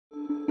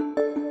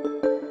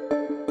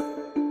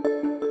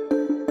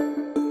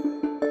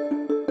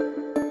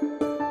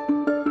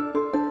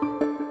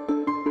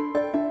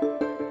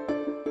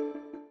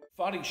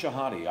Fadi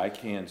Chehadé,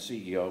 ICANN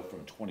CEO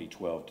from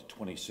 2012 to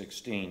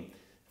 2016.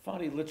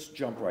 Fadi, let's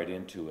jump right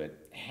into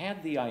it.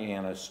 Had the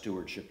IANA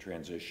stewardship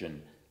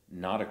transition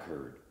not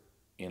occurred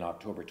in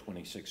October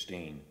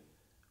 2016,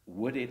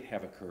 would it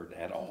have occurred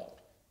at all?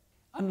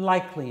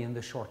 Unlikely in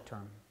the short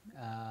term.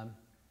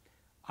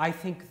 I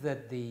think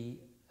that the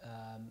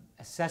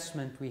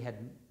assessment we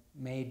had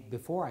made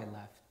before I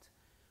left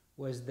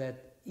was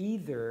that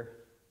either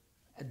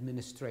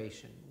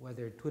administration,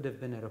 whether it would have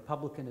been a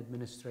Republican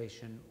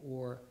administration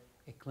or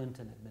a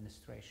Clinton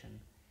administration,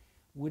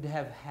 would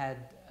have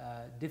had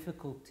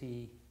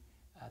difficulty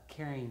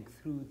carrying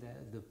through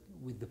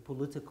with the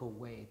political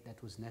weight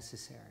that was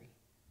necessary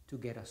to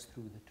get us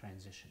through the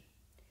transition.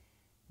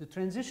 The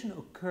transition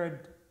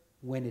occurred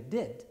when it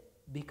did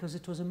because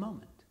it was a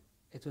moment.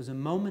 It was a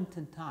moment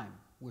in time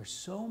where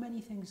so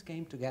many things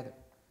came together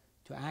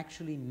to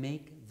actually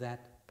make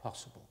that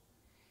possible.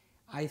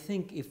 I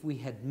think if we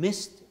had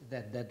missed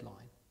that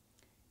deadline,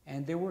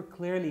 and there were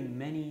clearly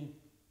many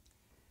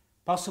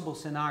possible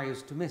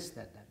scenarios to miss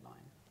that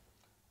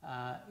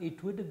deadline,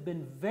 it would have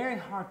been very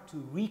hard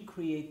to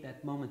recreate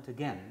that moment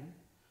again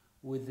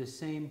with the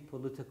same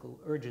political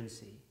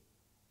urgency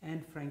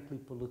and, frankly,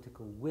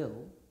 political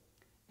will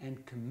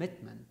and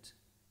commitment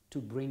to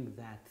bring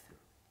that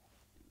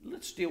through.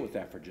 Let's deal with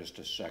that for just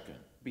a second.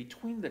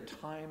 Between the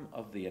time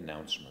of the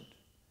announcement,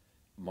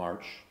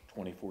 March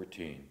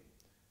 2014,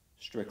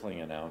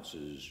 Strickling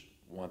announces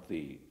want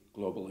the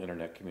global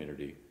internet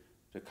community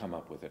to come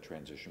up with a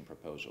transition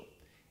proposal,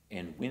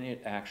 and when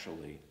it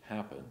actually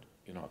happened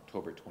in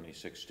October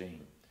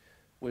 2016,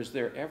 was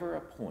there ever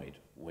a point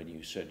when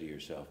you said to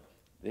yourself,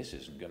 this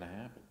isn't going to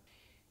happen?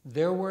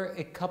 There were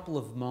a couple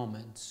of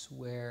moments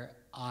where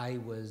I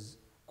was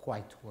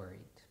quite worried.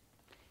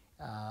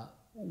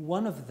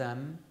 One of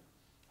them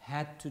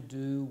had to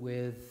do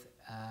with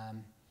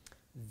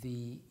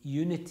the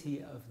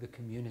unity of the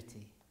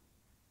community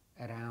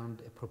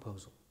around a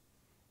proposal.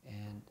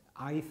 And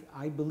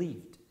I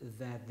believed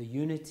that the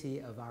unity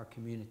of our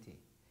community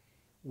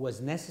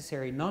was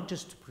necessary not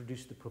just to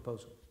produce the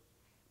proposal,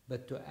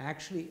 but to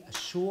actually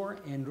assure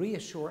and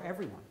reassure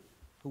everyone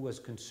who was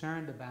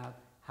concerned about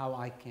how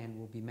ICANN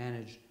will be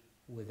managed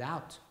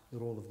without the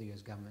role of the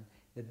US government,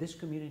 that this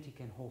community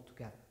can hold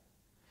together.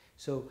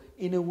 So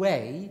in a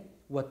way,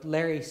 what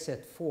Larry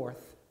set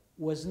forth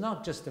was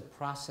not just a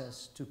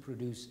process to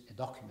produce a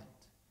document.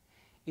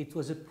 It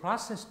was a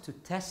process to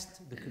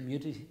test the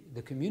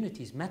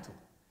community's mettle.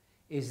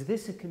 Is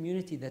this a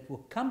community that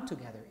will come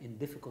together in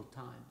difficult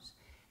times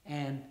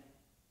and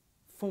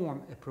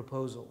form a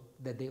proposal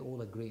that they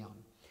all agree on?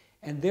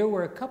 And there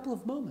were a couple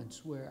of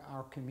moments where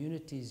our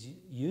community's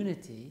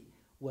unity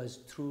was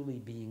truly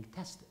being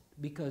tested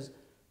because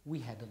we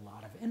had a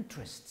lot of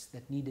interests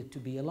that needed to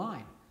be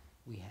aligned.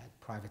 We had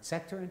private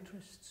sector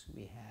interests,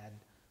 we had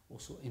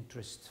also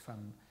interests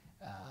from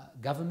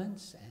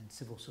governments and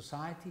civil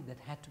society that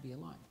had to be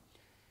aligned.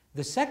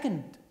 The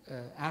second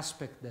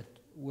aspect that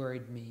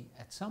worried me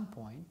at some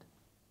point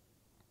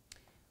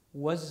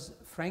was,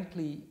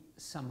 frankly,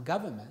 some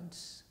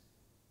governments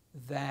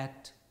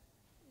that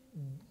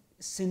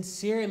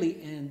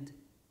sincerely and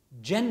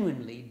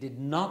genuinely did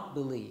not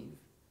believe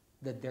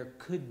that there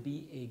could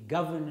be a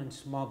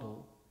governance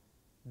model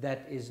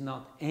that is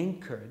not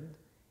anchored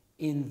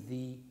in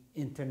the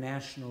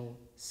international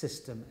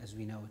system as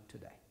we know it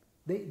today.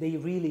 They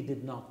really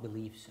did not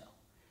believe so.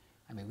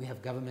 I mean, we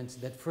have governments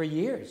that for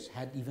years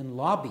had even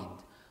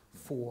lobbied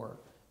for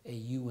a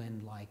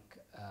UN-like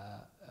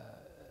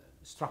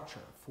structure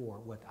for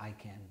what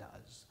ICANN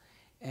does.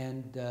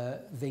 And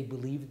they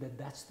believed that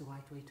that's the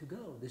right way to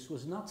go. This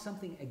was not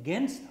something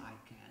against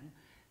ICANN.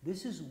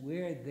 This is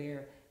where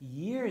their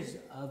years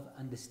of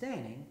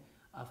understanding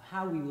of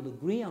how we will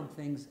agree on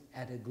things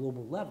at a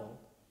global level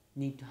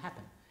need to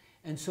happen.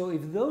 And so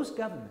if those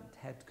governments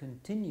had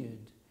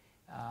continued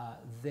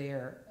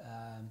their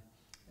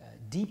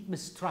deep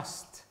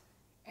mistrust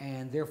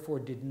and therefore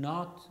did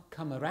not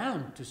come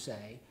around to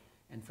say,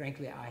 and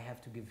frankly I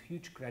have to give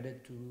huge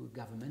credit to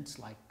governments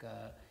like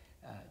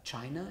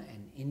China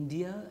and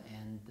India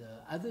and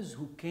others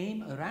who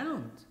came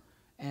around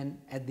and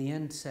at the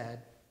end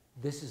said,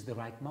 this is the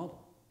right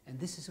model. And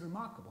this is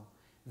remarkable.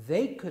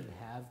 They could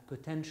have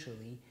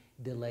potentially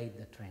delayed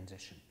the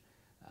transition.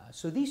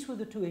 So these were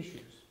the two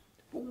issues.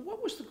 But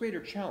what was the greater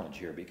challenge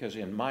here? Because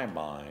in my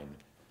mind,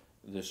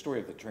 the story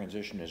of the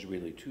transition is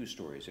really two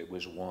stories. It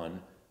was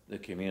one, the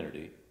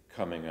community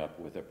coming up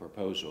with a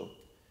proposal.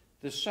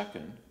 The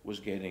second was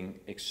getting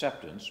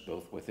acceptance,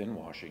 both within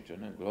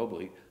Washington and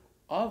globally,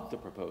 of the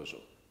proposal.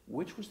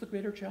 Which was the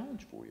greater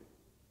challenge for you?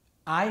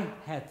 I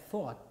had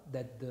thought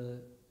that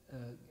the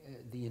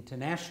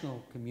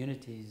international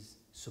community's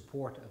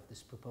support of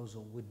this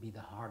proposal would be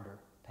the harder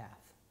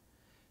path.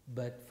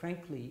 But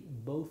frankly,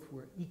 both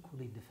were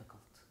equally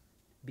difficult.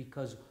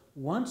 Because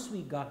once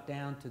we got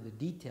down to the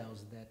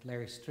details that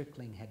Larry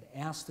Strickling had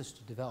asked us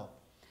to develop,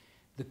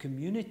 the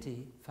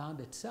community found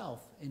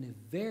itself in a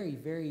very,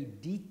 very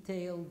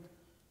detailed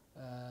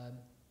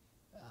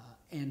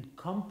and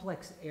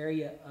complex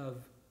area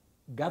of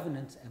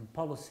governance and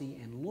policy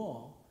and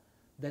law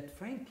that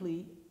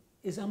frankly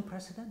is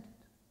unprecedented.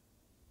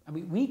 I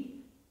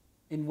mean,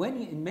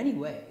 in many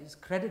ways,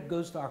 credit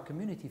goes to our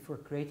community for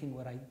creating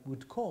what I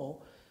would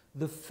call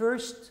the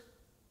first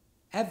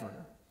ever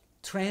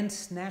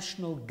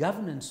transnational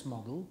governance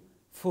model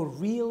for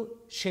real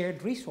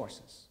shared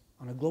resources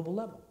on a global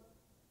level.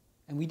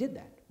 And we did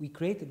that. We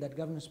created that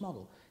governance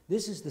model.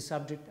 This is the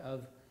subject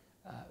of,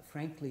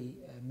 frankly,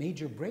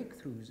 major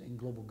breakthroughs in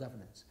global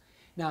governance.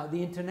 Now,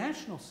 the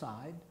international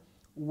side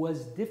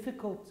was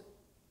difficult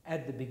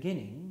at the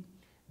beginning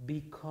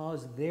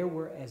because there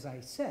were, as I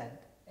said,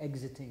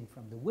 exiting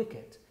from the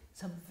wicket,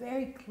 some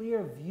very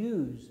clear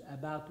views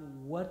about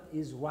what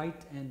is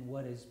right and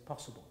what is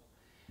possible.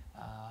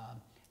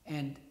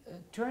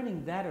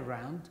 Turning that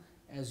around,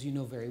 as you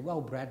know very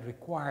well, Brad,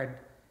 required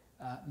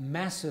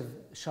massive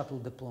shuttle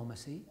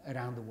diplomacy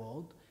around the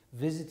world,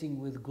 visiting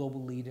with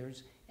global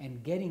leaders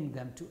and getting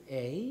them to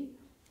A,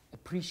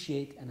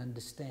 appreciate and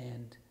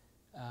understand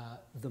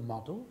the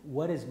model,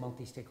 what is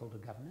multi-stakeholder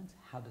governance,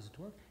 how does it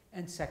work,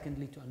 and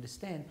secondly, to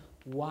understand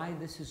why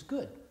this is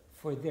good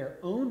for their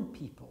own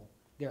people,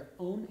 their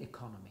own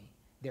economy,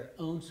 their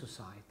own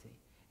society.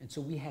 And so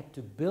we had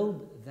to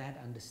build that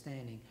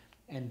understanding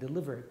and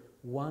deliver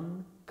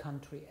one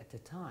country at a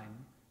time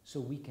so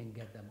we can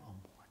get them on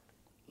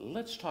board.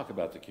 Let's talk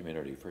about the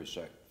community for a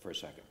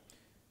second.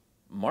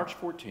 March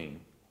 14,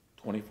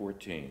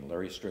 2014,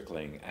 Larry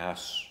Strickling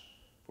asks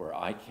for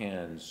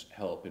ICANN's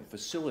help in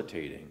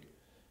facilitating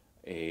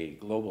a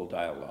global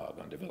dialogue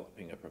on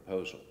developing a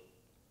proposal.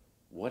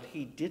 What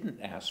he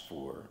didn't ask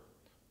for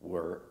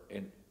were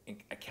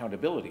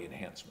accountability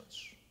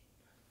enhancements.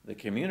 The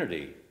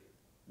community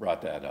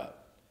brought that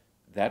up.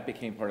 That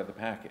became part of the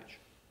package.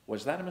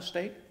 Was that a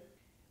mistake?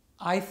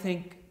 I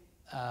think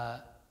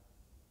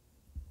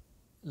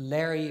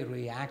Larry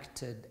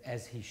reacted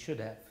as he should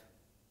have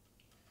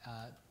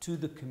to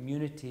the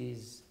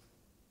community's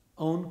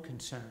own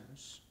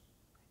concerns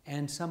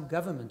and some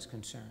government's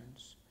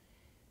concerns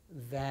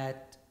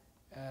that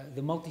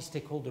the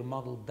multi-stakeholder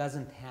model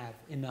doesn't have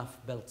enough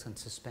belts and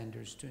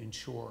suspenders to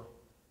ensure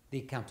the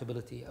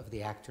accountability of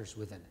the actors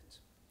within it.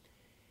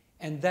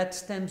 And that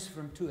stems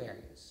from two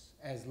areas,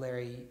 as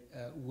Larry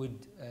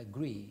would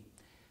agree.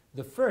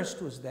 The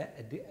first was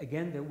that,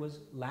 again, there was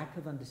lack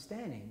of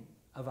understanding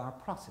of our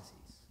processes.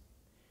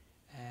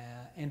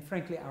 And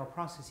frankly, our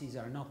processes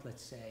are not,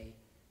 let's say,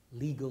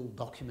 legal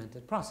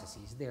documented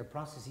processes. They are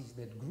processes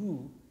that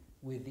grew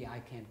with the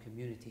ICANN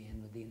community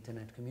and with the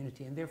internet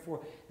community, and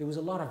therefore there was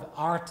a lot of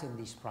art in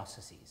these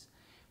processes.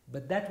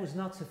 But that was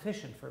not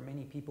sufficient for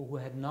many people who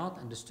had not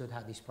understood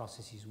how these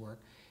processes work,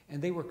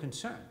 and they were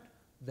concerned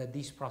that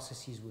these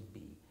processes would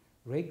be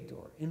rigged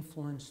or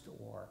influenced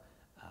or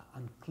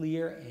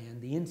unclear, and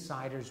the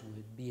insiders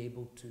would be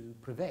able to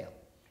prevail.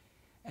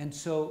 And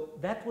so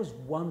that was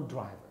one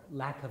driver,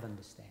 lack of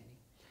understanding.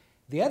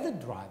 The other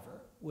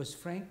driver was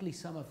frankly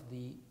some of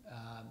the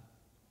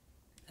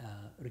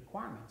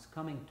requirements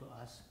coming to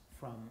us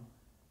from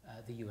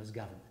the US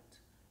government,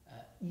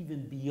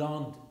 even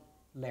beyond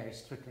Larry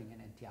Strickling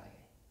and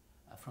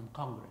NTIA, from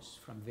Congress,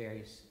 from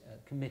various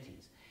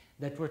committees,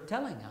 that were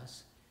telling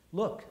us,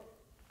 look,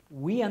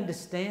 we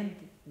understand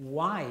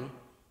why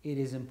it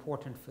is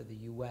important for the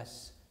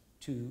US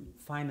to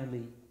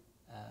finally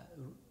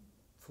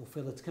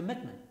fulfill its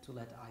commitment to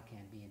let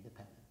ICANN be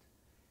independent.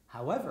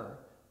 However,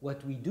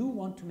 what we do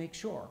want to make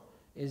sure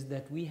is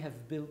that we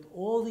have built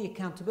all the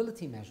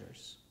accountability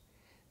measures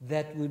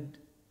that would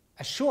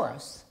assure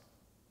us,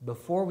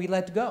 before we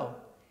let go,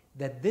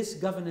 that this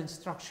governance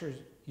structure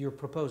you're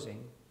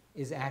proposing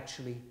is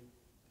actually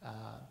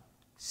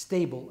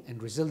stable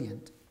and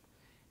resilient.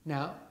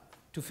 Now,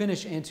 to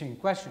finish answering your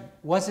question,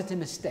 was it a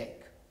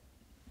mistake?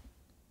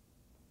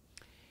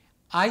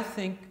 I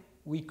think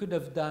we could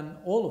have done,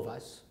 all of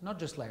us, not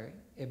just Larry,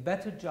 a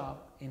better job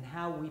in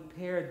how we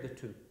paired the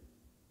two.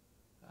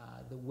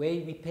 The way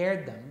we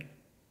paired them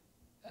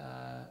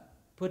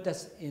put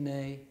us in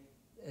a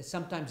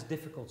sometimes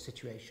difficult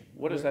situation.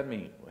 What does that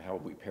mean, how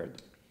we paired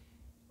them?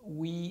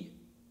 We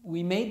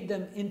made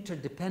them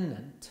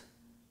interdependent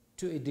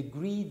to a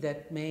degree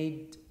that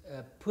made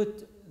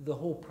put the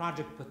whole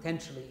project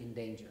potentially in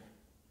danger.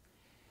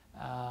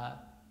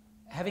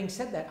 Having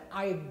said that,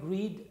 I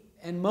agreed,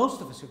 and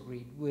most of us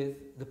agreed,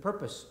 with the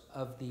purpose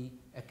of the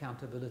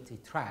accountability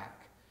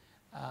track,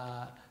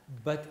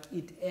 but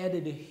it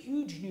added a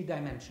huge new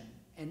dimension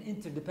and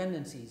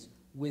interdependencies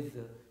with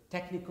the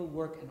technical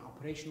work and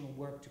operational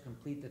work to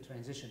complete the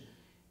transition,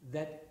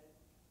 that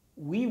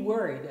we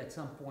worried at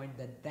some point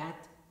that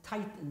that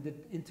tight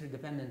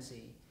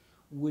interdependency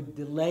would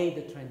delay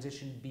the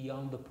transition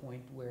beyond the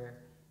point where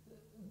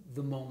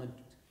the moment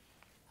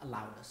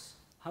allowed us.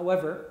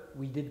 However,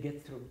 we did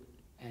get through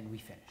and we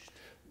finished.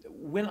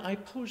 When I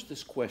posed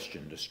this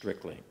question to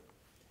Strickling,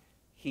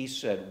 he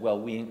said, well,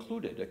 we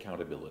included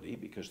accountability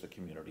because the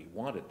community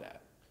wanted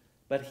that.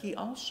 But he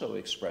also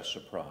expressed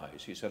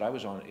surprise. He said, I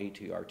was on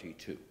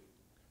ATRT2.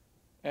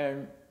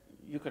 And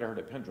you could have heard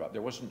a pin drop.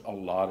 There wasn't a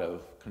lot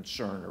of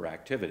concern or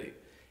activity.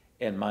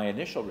 And my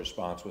initial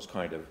response was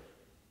kind of,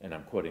 and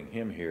I'm quoting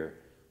him here,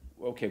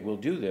 okay, we'll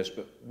do this,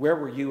 but where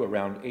were you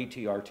around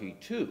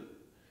ATRT2?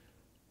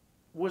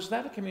 Was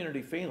that a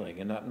community failing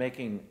in not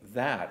making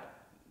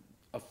that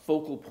a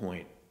focal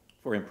point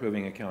for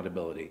improving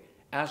accountability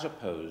as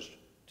opposed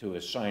to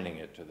assigning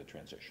it to the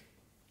transition?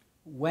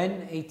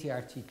 When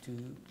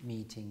ATRT2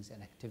 meetings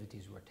and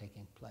activities were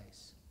taking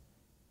place,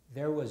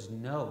 there was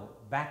no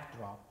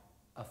backdrop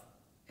of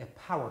a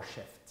power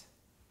shift.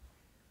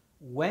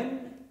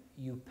 When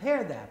you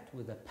pair that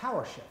with a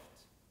power shift,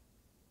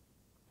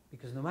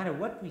 because no matter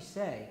what we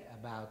say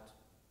about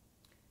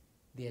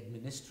the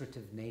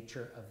administrative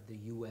nature of the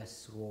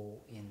US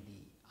role in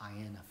the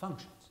IANA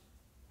functions,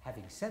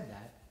 having said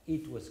that,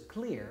 it was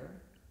clear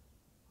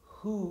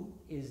who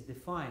is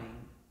defining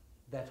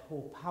that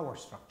whole power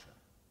structure.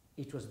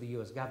 It was the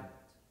US government.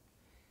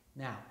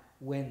 Now,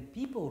 when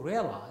people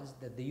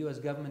realized that the US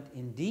government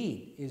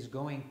indeed is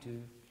going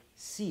to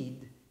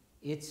cede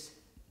its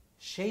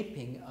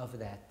shaping of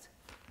that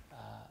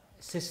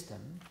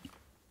system,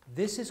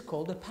 this is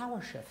called a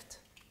power shift.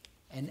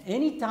 And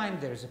anytime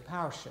there's a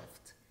power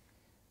shift,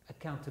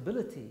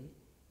 accountability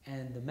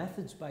and the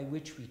methods by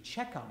which we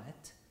check on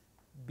it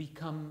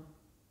become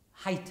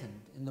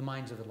heightened in the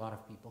minds of a lot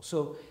of people.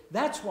 So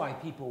that's why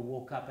people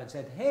woke up and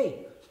said,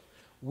 hey,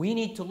 we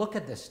need to look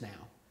at this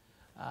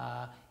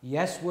now.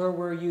 Yes, where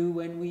were you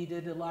when we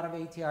did a lot of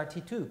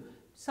ATRT2?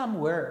 Some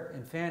were,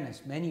 in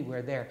fairness, many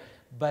were there,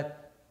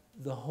 but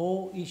the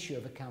whole issue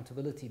of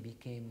accountability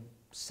became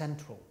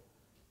central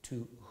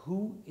to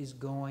who is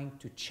going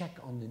to check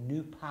on the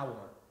new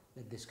power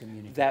that this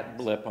community That has.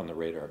 blip on the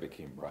radar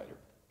became brighter,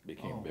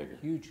 became bigger.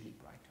 Hugely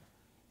brighter.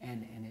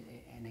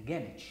 And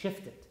again, it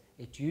shifted.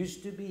 It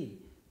used to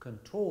be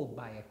controlled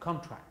by a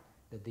contract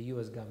that the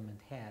US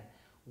government had.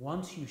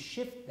 Once you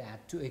shift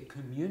that to a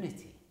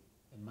community,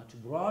 a much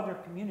broader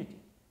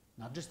community,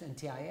 not just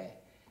NTIA,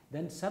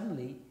 then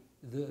suddenly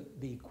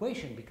the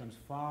equation becomes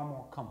far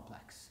more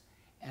complex.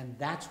 And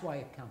that's why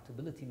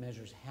accountability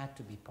measures had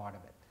to be part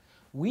of it.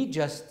 We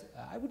just,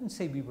 I wouldn't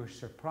say we were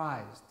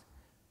surprised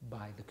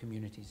by the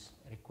community's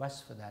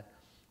request for that.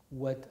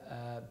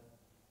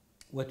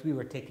 What we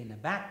were taken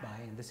aback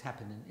by, and this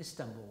happened in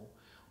Istanbul,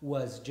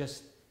 was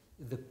just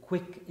the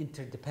quick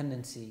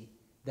interdependency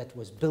that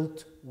was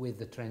built with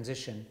the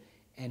transition,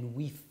 and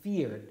we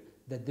feared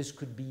that this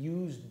could be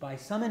used by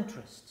some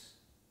interests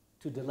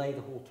to delay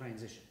the whole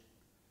transition.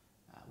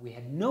 We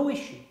had no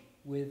issue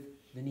with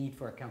the need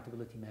for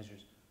accountability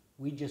measures.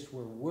 We just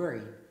were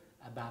worried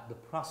about the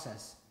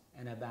process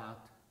and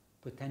about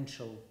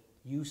potential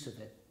use of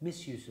it,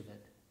 misuse of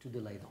it, to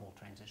delay the whole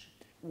transition.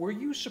 Were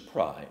you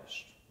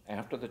surprised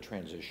after the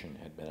transition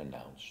had been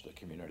announced, the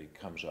community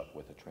comes up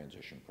with a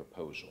transition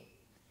proposal?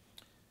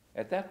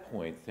 At that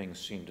point, things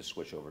seemed to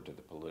switch over to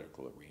the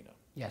political arena.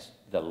 Yes.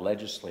 The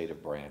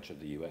legislative branch of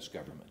the U.S.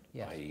 government,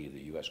 Yes. i.e.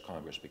 the U.S.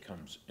 Congress,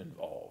 becomes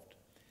involved.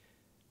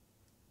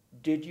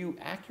 Did you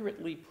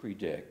accurately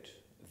predict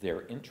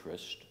their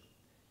interest,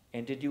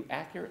 and did you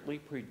accurately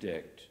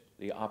predict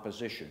the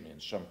opposition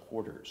in some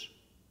quarters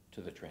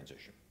to the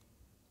transition?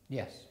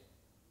 Yes.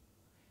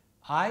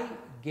 I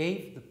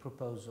gave the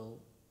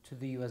proposal to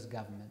the US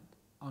government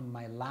on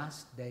my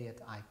last day at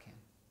ICANN,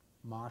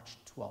 March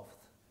 12th.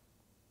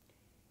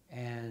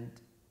 And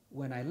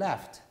when I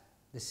left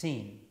the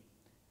scene,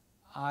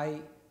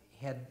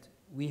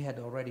 we had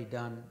already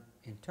done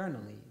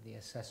internally the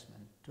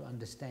assessment to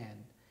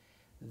understand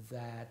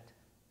that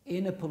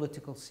in a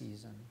political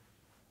season,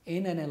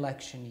 in an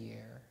election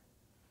year,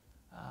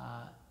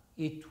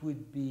 it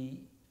would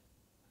be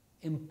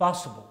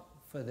impossible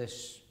for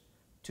this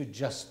to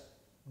just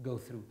go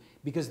through.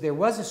 Because there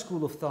was a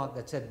school of thought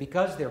that said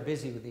because they're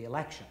busy with the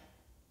election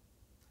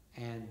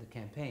and the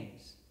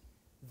campaigns,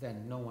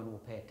 then no one will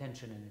pay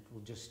attention and it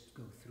will just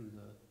go through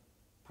the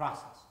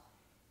process.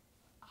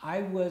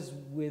 I was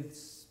with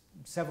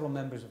several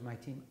members of my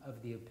team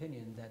of the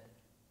opinion that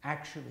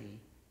actually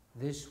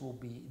this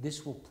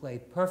will play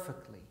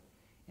perfectly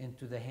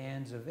into the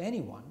hands of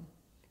anyone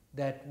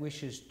that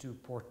wishes to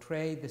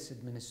portray this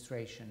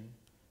administration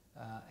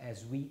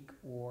as weak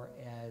or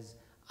as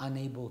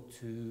unable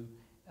to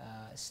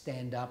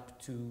stand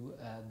up to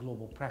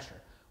global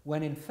pressure.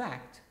 When in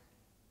fact,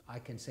 I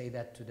can say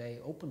that today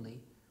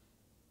openly,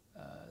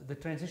 the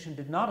transition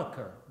did not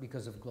occur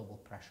because of global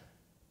pressure.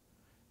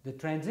 The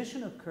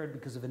transition occurred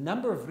because of a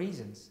number of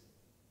reasons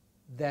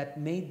that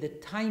made the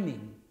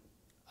timing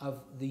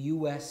of the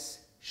US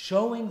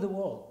showing the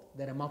world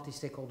that a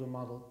multi-stakeholder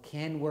model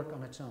can work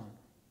on its own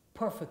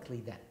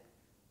perfectly then.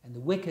 And the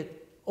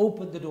wicket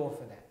opened the door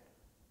for that,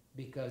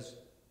 because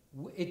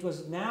it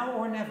was now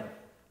or never.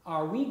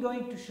 Are we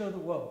going to show the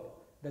world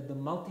that the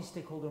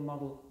multi-stakeholder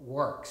model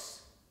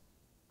works?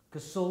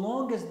 Because so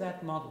long as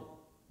that model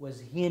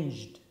was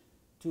hinged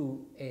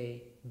to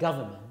a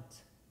government,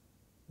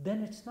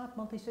 then it's not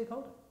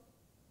multi-stakeholder.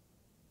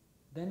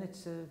 Then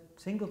it's a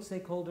single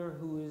stakeholder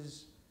who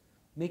is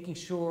making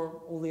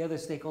sure all the other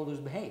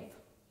stakeholders behave.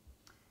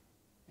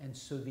 And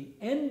so the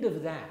end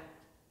of that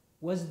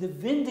was the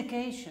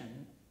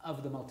vindication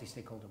of the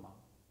multi-stakeholder model,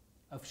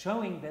 of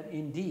showing that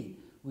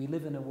indeed we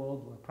live in a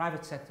world where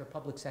private sector,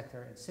 public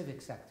sector, and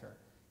civic sector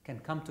can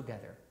come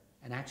together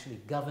and actually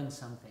govern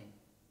something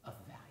of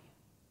value.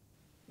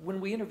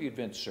 When we interviewed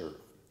Vint Cerf,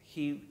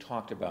 he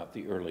talked about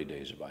the early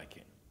days of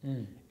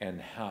ICANN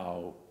and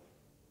how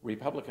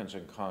Republicans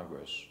in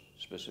Congress,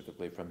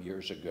 specifically from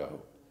years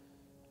ago,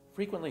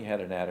 frequently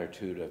had an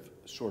attitude of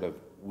sort of,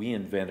 we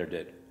invented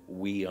it,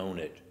 we own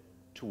it,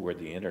 toward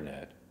the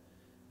internet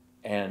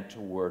and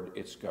toward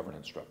its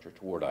governance structure,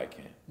 toward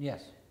ICANN.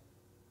 Yes.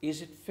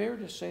 Is it fair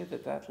to say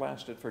that that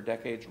lasted for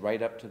decades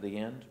right up to the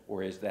end,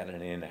 or is that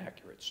an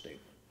inaccurate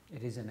statement?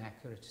 It is an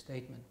accurate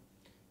statement.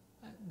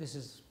 This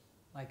is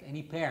like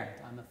any parent.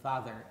 I'm a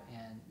father,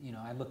 and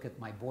I look at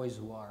my boys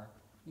who are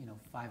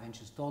 5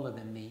 inches taller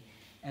than me,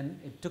 and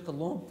it took a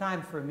long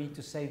time for me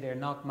to say they're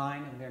not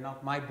mine and they're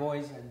not my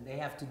boys and they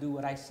have to do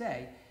what I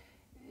say.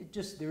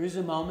 There is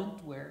a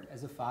moment where,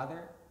 as a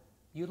father,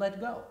 you let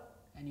go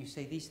and you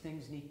say these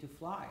things need to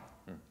fly.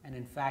 And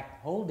in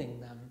fact, holding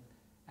them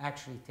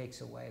actually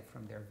takes away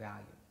from their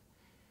value.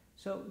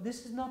 So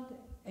this is not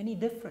any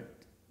different.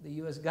 The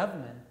US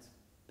government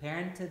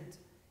parented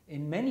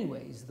in many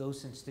ways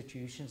those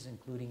institutions,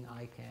 including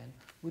ICANN,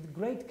 with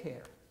great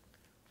care,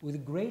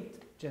 with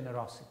great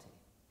generosity,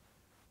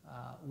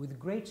 with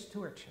great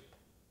stewardship.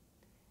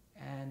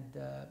 And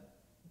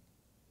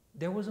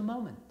there was a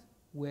moment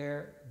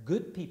where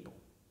good people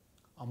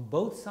on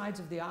both sides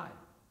of the aisle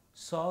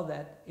saw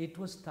that it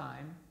was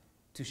time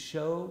to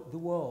show the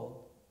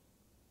world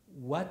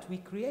what we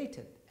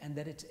created and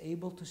that it's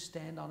able to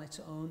stand on its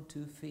own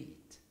 2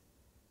 feet.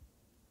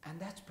 And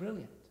that's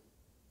brilliant.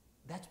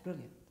 That's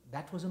brilliant.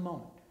 That was a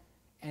moment.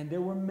 And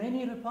there were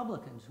many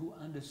Republicans who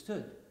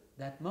understood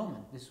that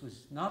moment. This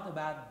was not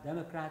about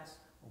Democrats,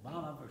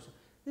 Obama versus...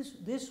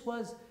 This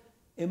was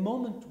a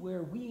moment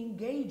where we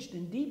engaged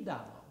in deep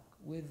dialogue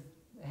with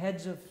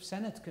heads of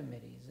Senate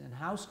committees and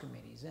House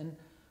committees, and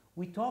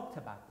we talked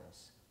about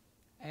this.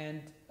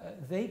 And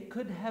they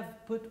could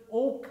have put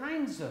all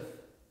kinds of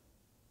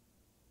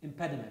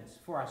impediments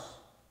for us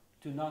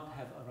to not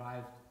have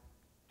arrived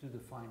to the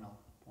final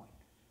point.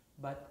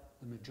 But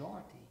the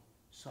majority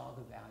saw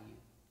the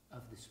value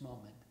of this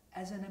moment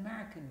as an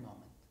American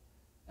moment,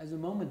 as a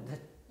moment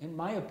that, in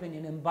my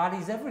opinion,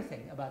 embodies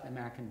everything about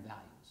American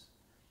values.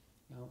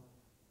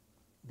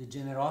 The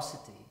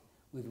generosity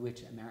with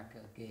which America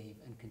gave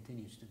and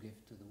continues to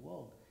give to the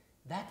world,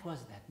 that was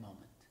that moment.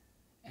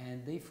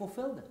 And they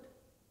fulfilled it.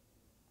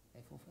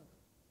 They fulfilled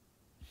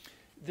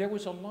it. There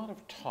was a lot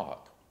of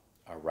talk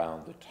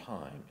around the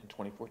time, in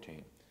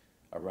 2014,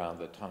 around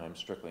the time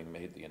Strickling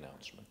made the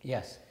announcement.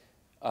 Yes.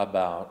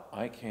 About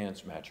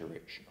ICANN's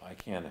maturation.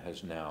 ICANN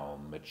has now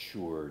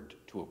matured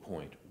to a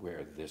point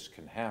where this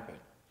can happen.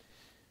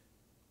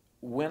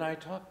 When I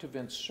talked to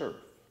Vint Cerf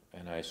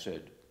and I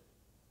said,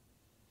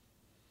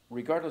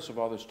 regardless of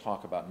all this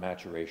talk about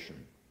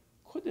maturation,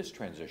 could this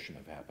transition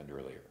have happened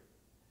earlier?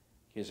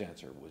 His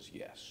answer was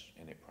yes,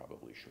 and it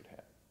probably should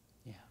have.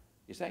 Yeah.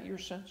 Is that your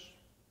sense?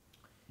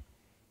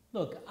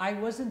 Look, I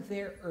wasn't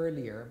there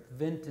earlier.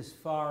 Vint is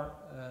far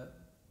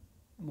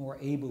more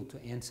able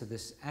to answer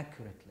this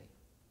accurately.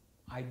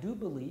 I do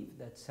believe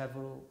that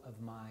several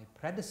of my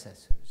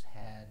predecessors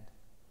had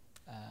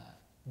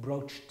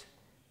broached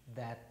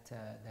that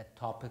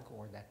topic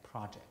or that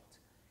project.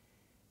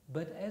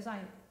 But as I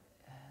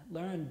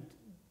learned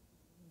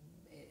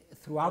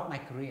throughout my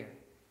career,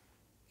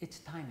 it's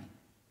timing.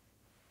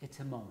 It's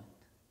a moment.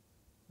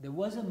 There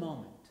was a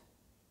moment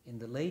in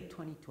the late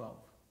 2012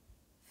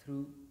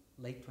 through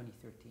late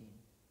 2013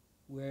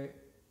 where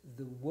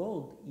the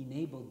world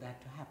enabled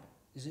that to happen.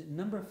 There's a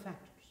number of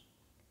factors.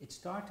 It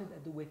started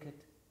at the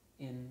Wicket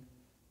in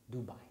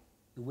Dubai,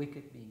 the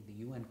Wicket being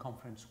the UN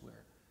conference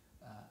where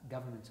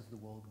governments of the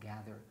world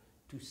gather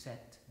to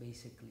set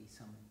basically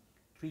some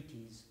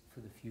treaties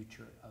for the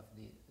future of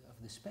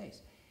the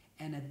space.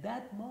 And at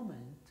that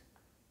moment,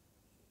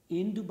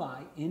 in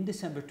Dubai, in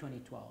December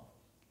 2012,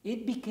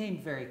 it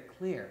became very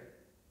clear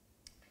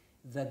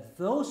that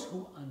those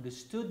who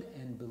understood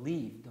and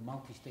believed the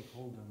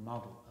multi-stakeholder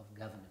model of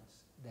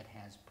governance that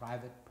has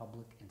private,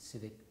 public, and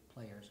civic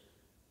players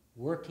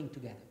working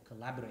together,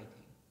 collaborating,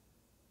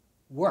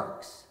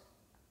 works,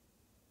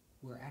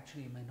 were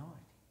actually a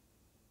minority.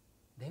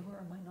 They were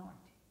a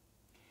minority.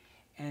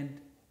 And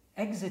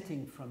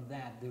exiting from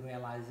that, the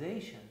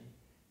realization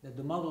that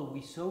the model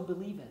we so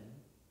believe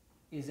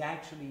in is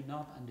actually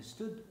not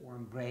understood or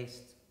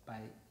embraced by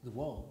the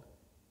world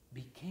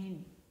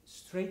became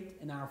straight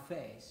in our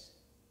face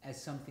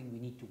as something we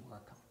need to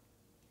work on.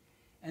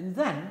 And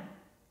then,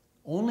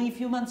 only a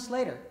few months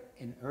later,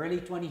 in early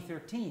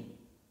 2013,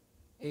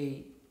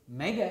 a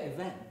mega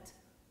event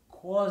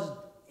caused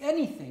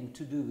anything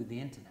to do with the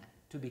internet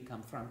to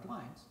become front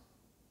lines.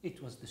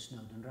 It was the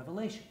Snowden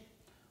revelation.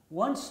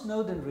 Once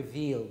Snowden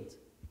revealed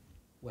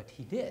what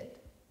he did,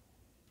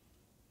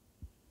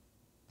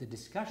 the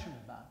discussion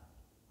about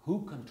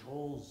who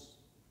controls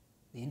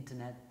the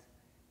internet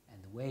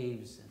and the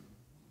waves and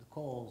the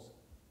calls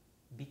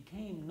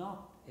became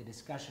not a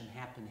discussion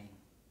happening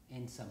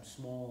in some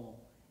small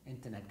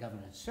internet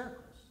governance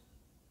circles.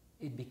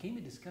 It became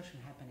a discussion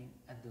happening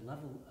at the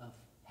level of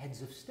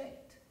heads of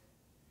state,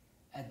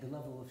 at the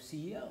level of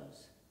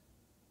CEOs,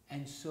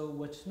 And so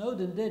what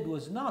Snowden did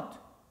was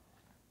not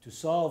to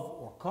solve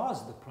or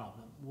cause the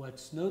problem. What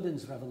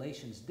Snowden's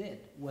revelations did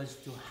was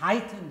to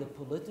heighten the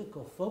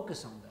political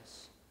focus on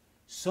this,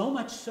 so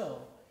much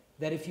so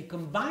that if you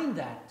combine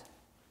that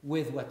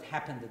with what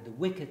happened at the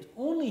Wicket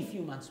only a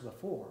few months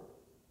before,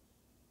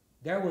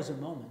 there was a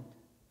moment,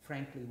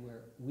 frankly,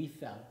 where we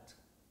felt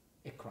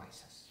a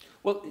crisis.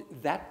 Well,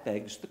 that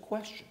begs the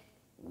question.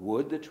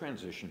 Would the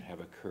transition have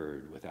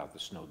occurred without the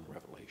Snowden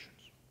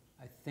revelations?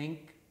 I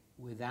think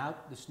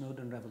without the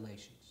Snowden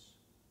revelations,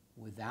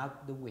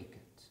 without the Wicket,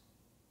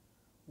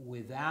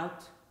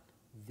 without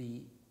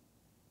the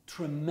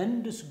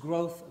tremendous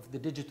growth of the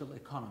digital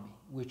economy,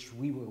 which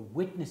we were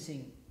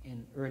witnessing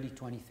in early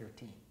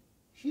 2013,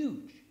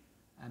 huge.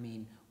 I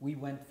mean, we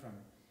went from,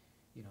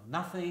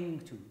 nothing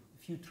to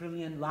a few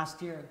trillion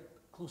last year,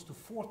 close to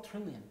 4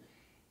 trillion.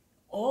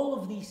 All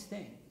of these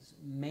things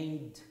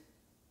made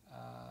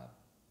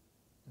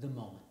the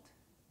moment.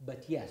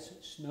 But yes,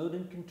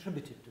 Snowden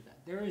contributed to that.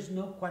 There is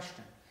no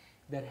question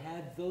that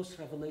had those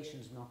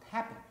revelations not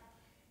happened,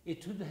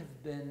 it would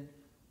have been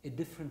a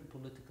different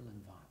political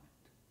environment.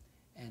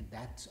 And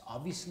that's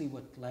obviously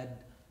what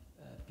led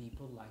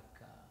people like,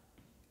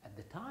 at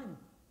the time,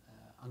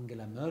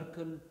 Angela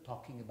Merkel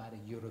talking about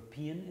a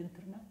European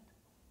internet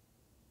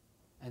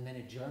and then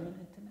a German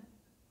internet.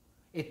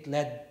 It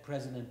led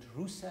President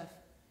Rousseff,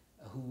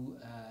 who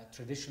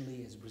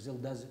traditionally, as Brazil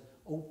does,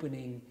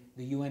 opening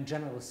the UN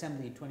General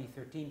Assembly in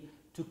 2013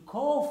 to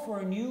call for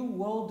a new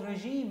world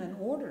regime in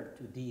order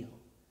to deal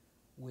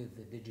with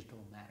the digital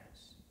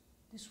matters.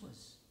 This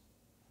was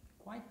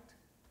quite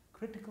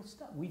critical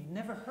stuff. We've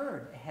never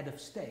heard a head of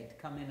state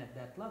come in at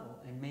that level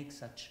and make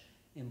such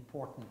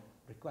important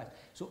requests.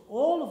 So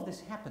all of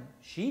this happened.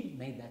 She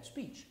made that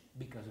speech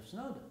because of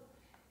Snowden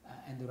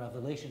and the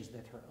revelations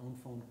that her own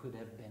phone could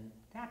have been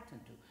tapped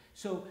into.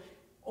 So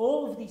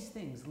all of these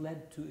things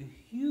led to a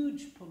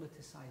huge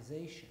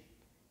politicization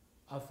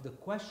of the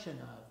question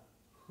of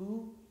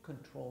who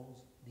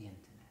controls the internet.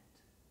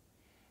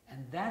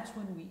 And that's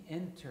when we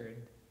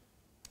entered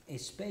a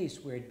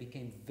space where it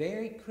became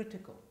very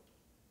critical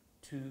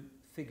to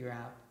figure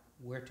out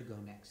where to go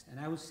next. And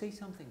I will say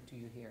something to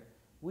you here.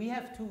 We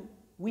had two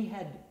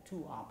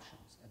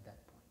options at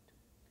that point.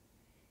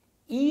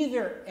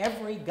 Either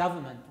every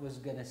government was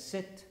going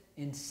to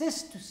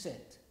insist to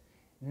sit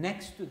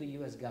next to the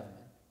US government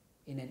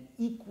in an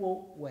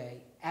equal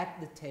way at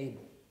the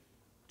table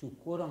to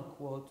quote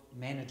unquote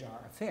manage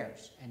our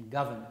affairs and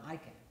govern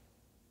ICANN.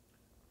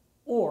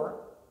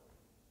 Or,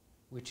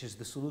 which is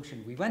the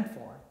solution we went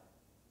for,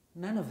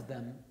 none of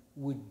them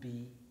would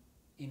be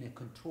in a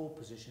control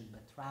position,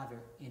 but rather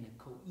in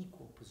a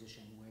co-equal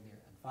position where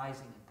they're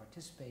advising and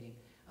participating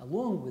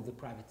along with the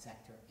private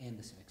sector and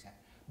the civic sector.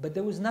 But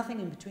there was nothing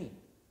in between.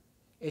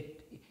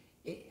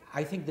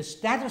 I think the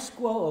status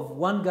quo of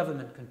one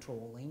government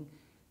controlling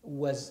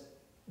was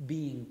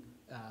being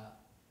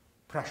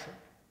pressured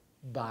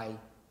by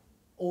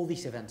all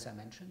these events I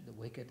mentioned, the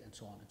Wicket and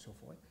so on and so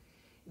forth.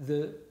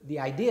 The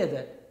idea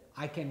that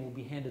ICANN will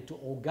be handed to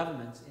all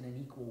governments in an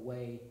equal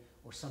way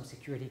or some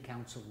Security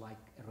Council-like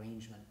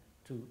arrangement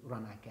to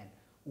run ICANN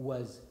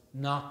was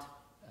not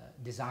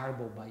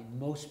desirable by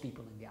most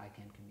people in the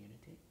ICANN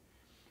community.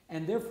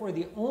 And therefore,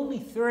 the only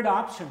third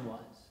option was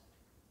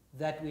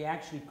that we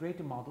actually create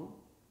a model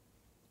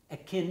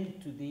akin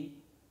to the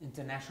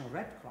International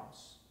Red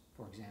Cross,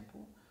 for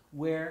example,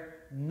 where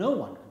no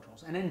one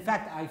controls. And in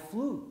fact, I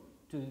flew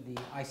to the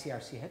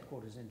ICRC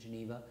headquarters in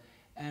Geneva,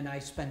 and I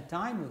spent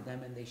time with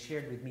them, and they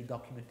shared with me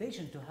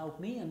documentation to help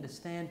me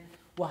understand,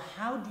 well,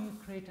 how do you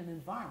create an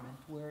environment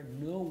where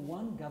no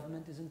one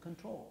government is in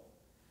control?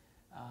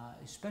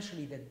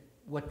 Especially that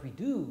what we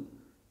do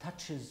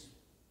touches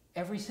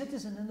every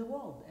citizen in the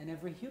world and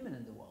every human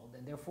in the world,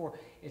 and therefore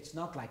it's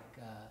not like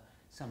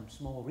some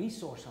small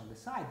resource on the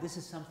side. This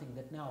is something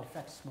that now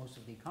affects most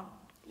of the economy.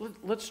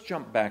 Let's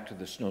jump back to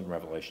the Snowden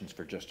revelations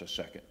for just a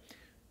second.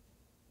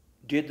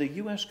 Did the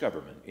U.S.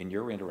 government, in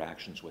your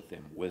interactions with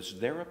them, was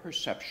there a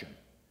perception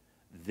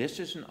this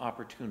is an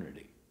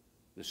opportunity,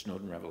 the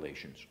Snowden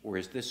revelations, or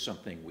is this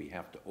something we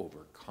have to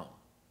overcome?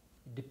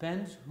 It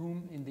depends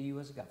whom in the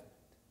U.S. government.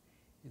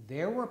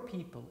 There were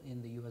people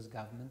in the U.S.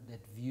 government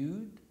that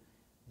viewed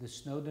the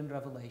Snowden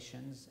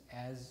revelations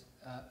as,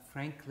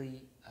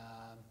 frankly,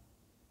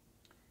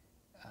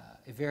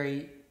 a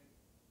very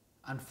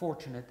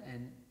unfortunate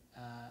and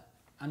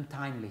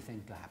untimely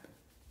thing to happen.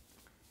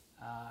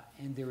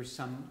 And there is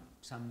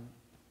some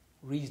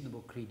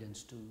reasonable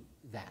credence to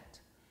that.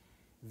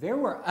 There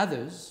were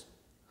others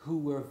who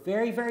were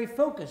very, very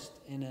focused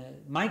in a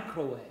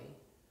micro way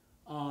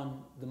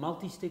on the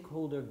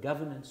multi-stakeholder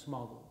governance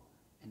model,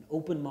 an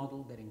open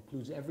model that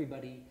includes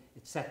everybody,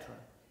 etc.,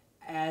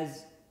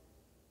 as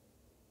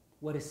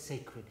what is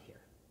sacred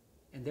here.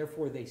 And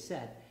therefore they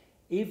said,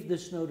 if the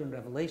Snowden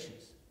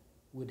revelations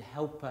would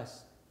help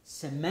us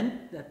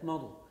cement that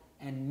model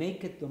and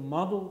make it the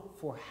model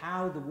for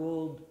how the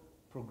world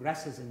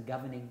progresses in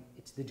governing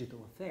its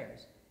digital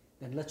affairs,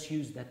 then let's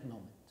use that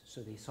moment.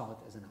 So they saw it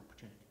as an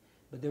opportunity.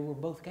 But there were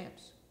both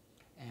camps.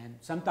 And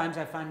sometimes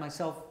I find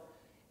myself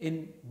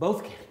in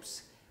both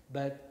camps.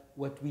 But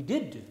what we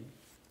did do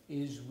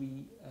is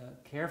we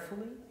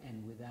carefully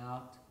and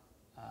without,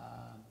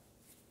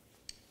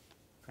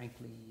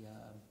 frankly,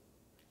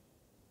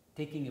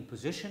 taking a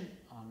position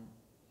on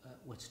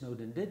what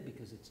Snowden did,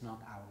 because it's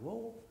not our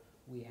role,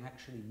 we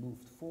actually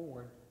moved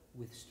forward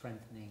with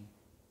strengthening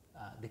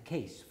the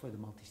case for the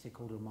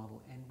multi-stakeholder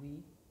model, and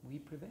we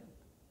prevailed.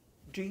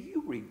 Do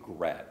you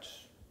regret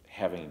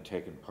having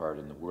taken part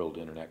in the World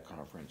Internet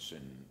Conference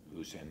in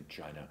Wuhan,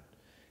 China?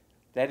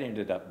 That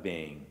ended up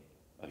being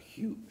a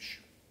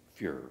huge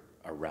furor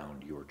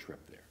around your trip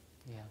there.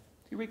 Yeah.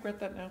 Do you regret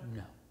that now?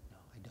 No,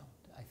 I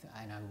don't.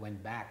 And I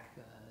went back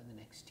the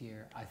next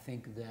year. I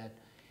think that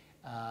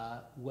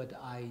what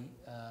I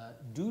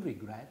do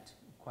regret,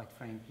 quite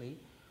frankly,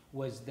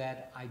 was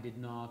that I did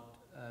not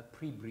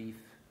pre-brief,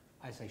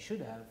 as I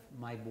should have,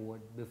 my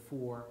board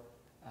before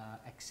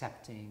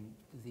accepting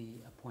the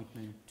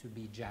appointment to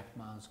be Jack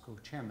Ma's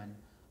co-chairman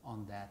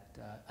on that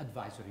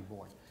advisory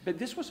board. But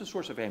this was a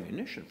source of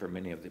ammunition for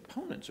many of the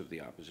opponents of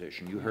the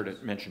opposition. You heard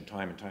it mentioned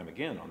time and time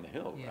again on the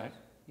Hill, yes, right?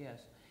 Yes.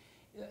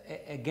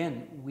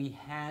 Again, we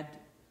had,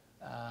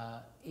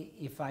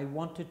 if I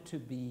wanted to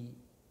be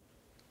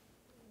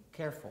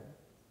careful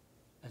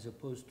as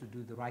opposed to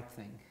do the right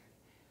thing,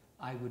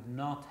 I would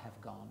not have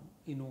gone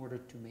in order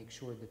to make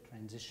sure the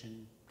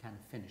transition kind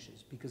of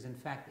finishes. Because in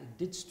fact, it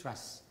did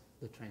stress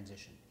the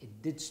transition. It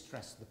did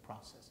stress the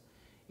process.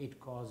 It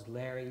caused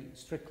Larry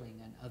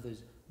Strickling and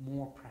others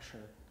more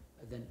pressure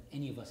than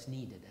any of us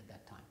needed at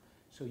that time.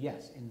 So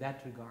yes, in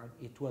that regard,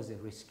 it was a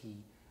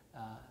risky,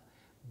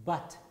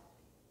 but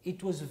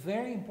it was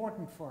very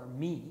important for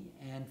me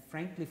and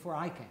frankly for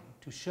ICANN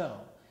to show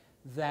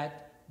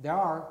that there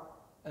are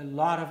a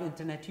lot of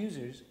internet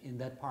users in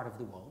that part of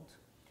the world,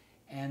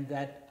 and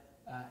that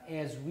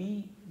as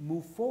we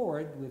move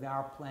forward with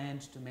our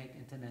plans to make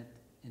internet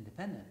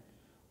independent,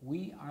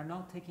 we are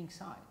not taking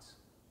sides.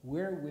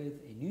 We're with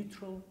a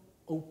neutral,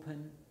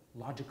 open,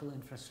 logical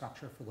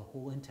infrastructure for the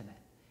whole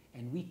internet.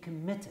 And we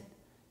committed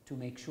to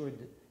make sure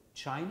that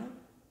China,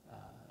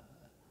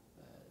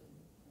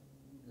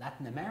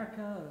 Latin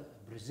America,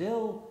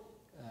 Brazil,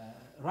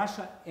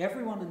 Russia,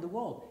 everyone in the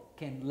world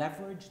can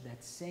leverage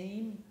that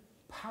same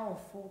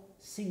powerful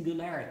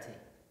singularity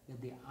that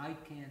the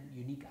ICANN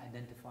unique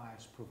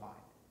identifiers provide.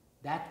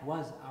 That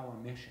was our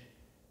mission,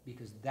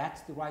 because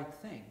that's the right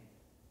thing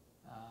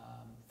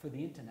for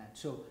the internet.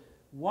 So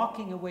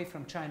walking away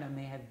from China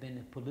may have been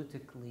a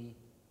politically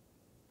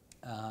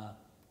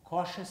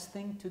cautious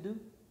thing to do,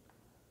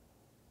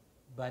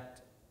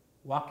 but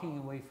walking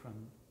away from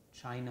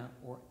China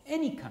or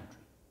any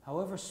country,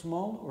 however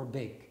small or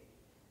big,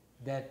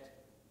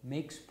 that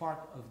makes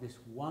part of this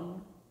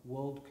one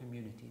world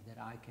community that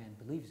ICANN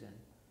believes in,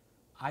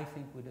 I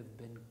think would have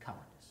been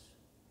cowardice.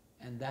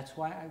 And that's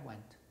why I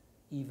went,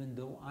 even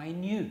though I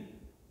knew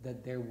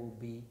that there will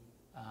be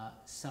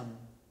some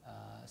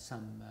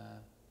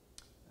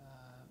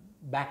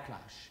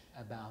backlash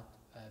about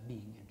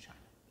being in China.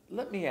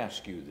 Let me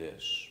ask you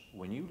this.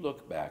 When you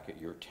look back at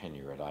your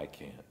tenure at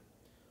ICANN,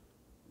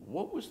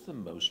 what was the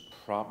most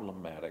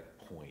problematic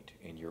point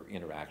in your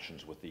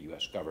interactions with the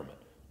U.S. government,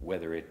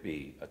 whether it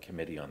be a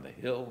committee on the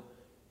Hill,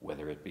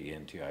 whether it be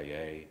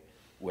NTIA,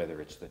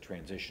 whether it's the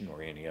transition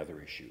or any other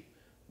issue?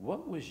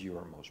 What was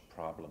your most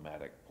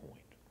problematic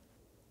point?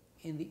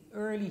 In the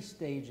early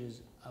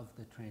stages of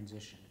the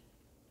transition,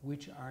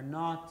 which are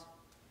not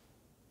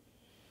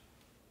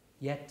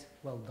yet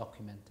well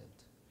documented,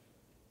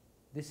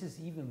 this is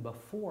even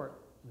before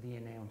the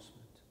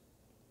announcement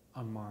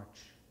on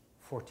March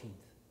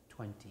 14th,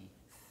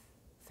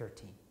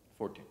 2013.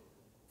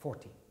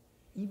 14.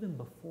 Even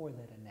before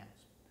that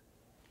announcement.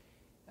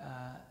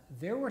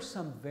 There were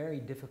some very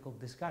difficult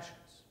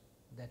discussions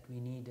that we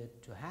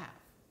needed to have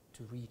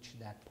to reach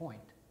that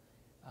point.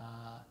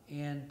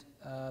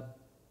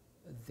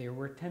 There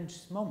were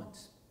tense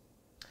moments.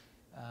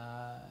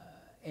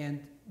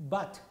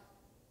 But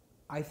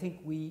I think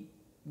we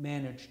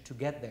managed to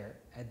get there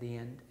at the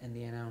end, and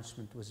the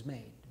announcement was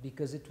made,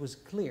 because it was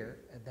clear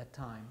at that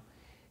time,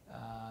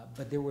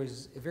 but there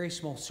was a very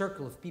small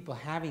circle of people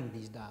having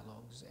these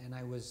dialogues, and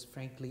I was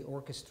frankly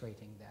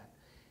orchestrating that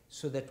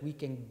so that we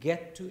can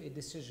get to a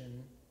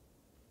decision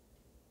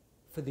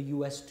for the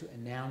US to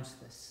announce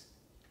this.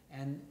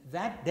 And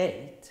that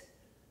date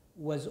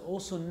was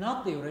also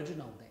not the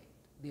original date.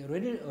 The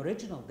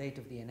original date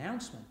of the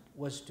announcement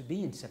was to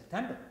be in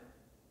September.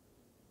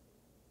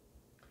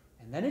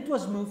 And then it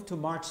was moved to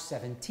March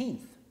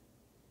 17th.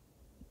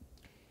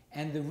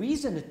 And the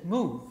reason it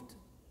moved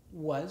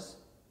was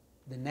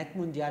the Net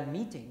Mundial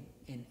meeting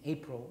in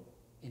April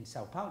in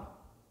Sao Paulo.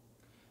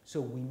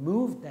 So we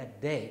moved that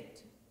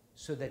date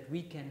so that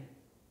we can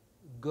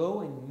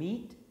go and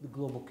meet the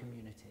global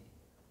community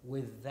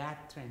with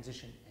that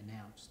transition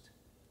announced.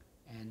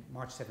 And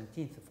March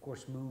 17th, of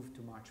course, moved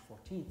to March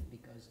 14th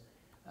because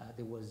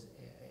there was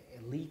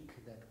a leak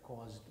that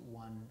caused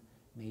one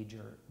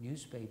major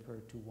newspaper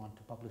to want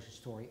to publish a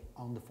story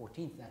on the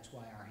 14th. That's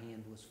why our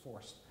hand was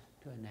forced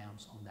to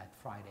announce on that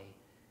Friday,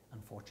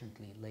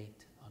 unfortunately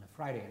late on a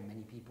Friday, and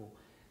many people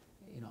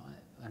you know,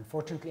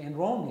 unfortunately, and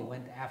wrongly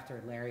went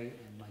after Larry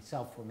and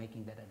myself for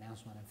making that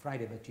announcement on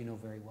Friday, but you know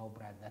very well,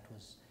 Brad, that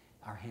was,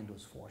 our hand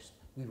was forced.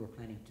 We were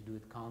planning to do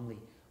it calmly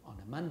on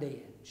a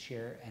Monday and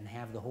share and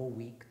have the whole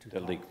week to The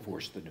talk league to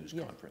forced the news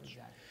conference.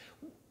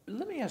 Exactly.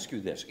 Let me ask you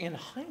this. In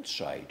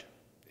hindsight,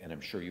 and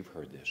I'm sure you've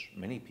heard this,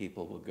 many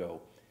people will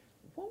go,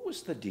 what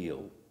was the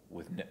deal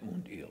with Net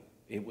Mundial?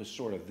 It was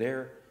sort of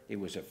there, it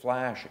was a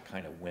flash, it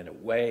kind of went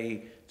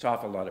away, it's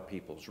off a lot of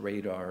people's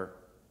radar.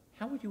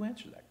 How would you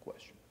answer that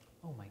question?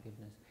 Oh my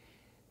goodness.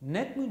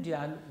 Net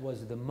Mundial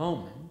was the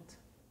moment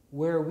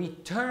where we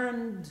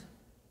turned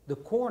the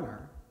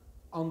corner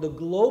on the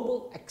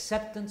global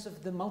acceptance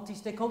of the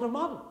multi-stakeholder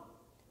model.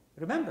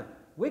 Remember,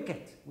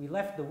 Wicket, we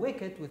left the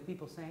Wicket with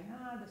people saying,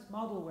 this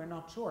model, we're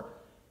not sure.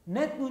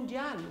 Net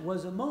Mundial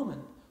was a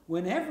moment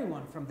when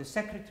everyone from the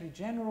Secretary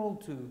General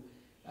to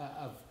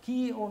of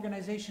key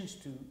organizations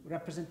to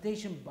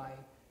representation by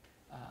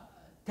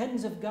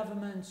tens of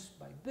governments,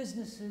 by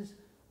businesses,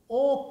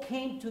 all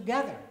came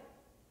together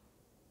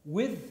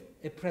with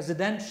a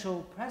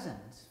presidential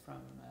presence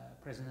from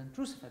President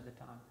Rousseff at the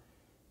time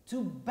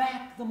to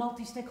back the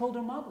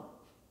multi-stakeholder model.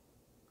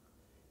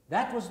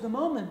 That was the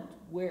moment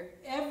where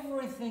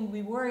everything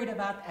we worried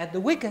about at the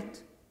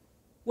Wicket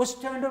was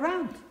turned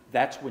around.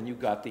 That's when you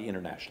got the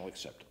international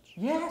acceptance.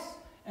 Yes,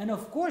 and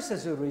of course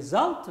as a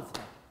result of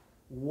that,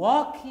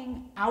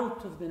 walking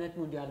out of the Net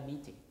Mundial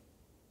meeting,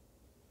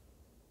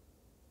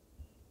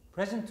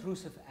 President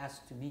Rousseff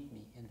asked to meet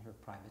me in her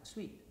private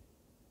suite.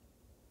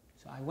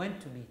 So I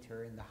went to meet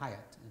her in the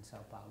Hyatt in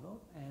Sao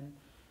Paulo, and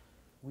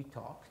we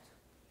talked.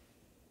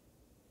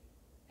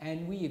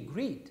 And we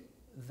agreed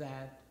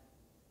that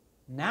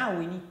now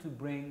we need to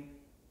bring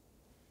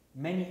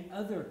many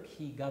other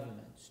key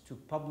governments to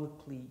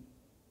publicly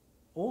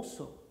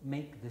also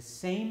make the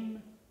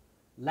same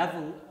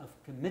level of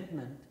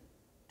commitment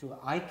to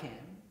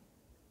ICANN,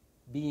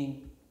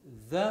 being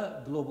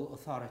the global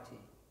authority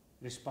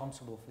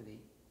responsible for the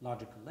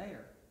logical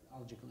layer,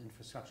 logical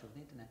infrastructure of the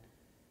internet,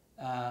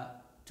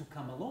 to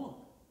come along.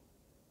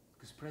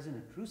 Because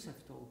President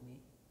Rousseff told me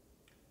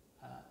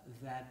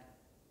that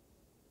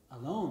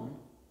alone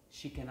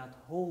she cannot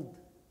hold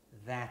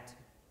that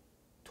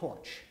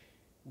torch.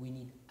 We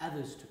need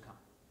others to come.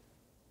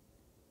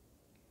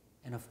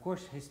 And of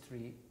course,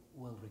 history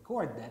will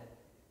record that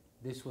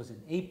this was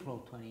in April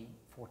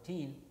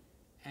 2014,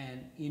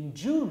 and in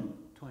June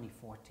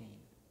 2014,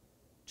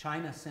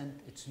 China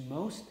sent its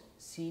most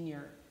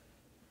senior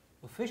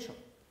official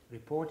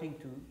reporting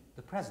to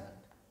the president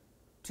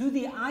to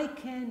the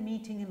ICANN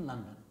meeting in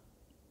London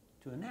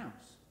to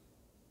announce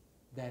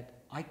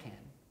that ICANN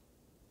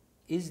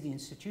is the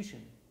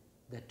institution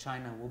that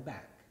China will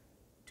back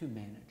to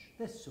manage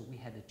this. So we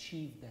had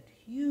achieved that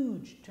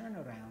huge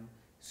turnaround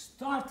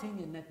starting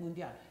in Net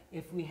Mundial.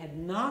 If we had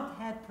not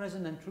had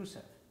President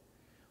Rousseff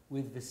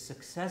with the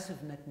success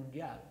of Net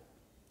Mundial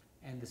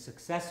and the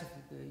success of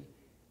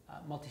the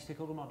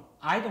multi-stakeholder model,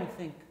 I don't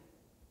think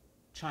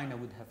China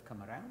would have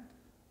come around,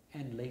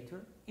 and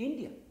later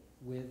India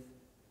with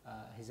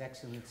His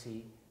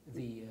Excellency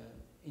the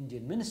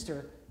Indian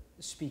minister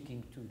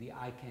speaking to the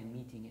ICANN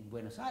meeting in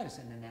Buenos Aires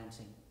and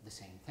announcing the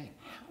same thing.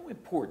 How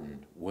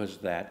important was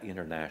that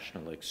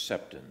international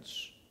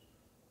acceptance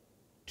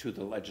to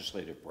the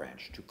legislative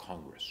branch, to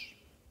Congress?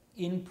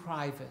 In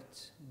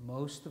private,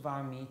 most of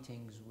our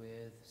meetings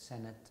with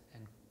Senate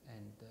and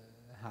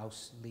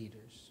House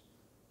leaders,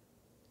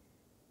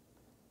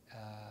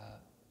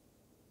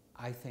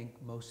 I think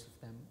most of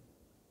them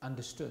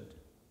understood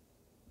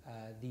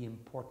the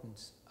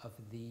importance of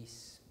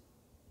these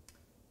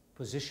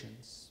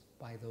positions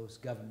by those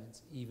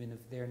governments, even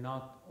if they're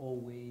not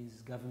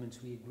always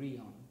governments we agree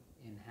on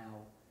in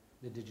how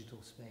the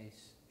digital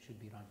space should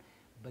be run.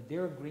 But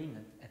their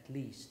agreement, at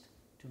least,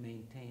 to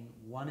maintain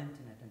one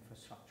internet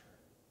infrastructure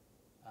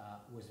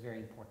was very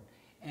important.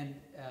 And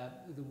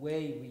the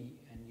way we,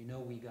 and you know,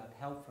 we got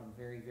help from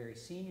very, very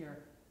senior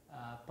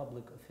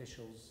public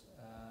officials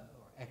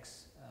or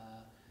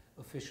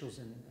ex-officials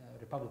in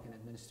Republican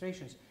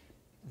administrations,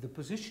 the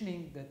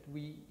positioning that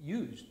we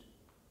used,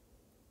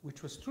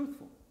 which was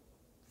truthful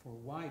for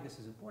why this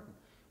is important,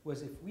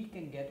 was if we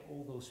can get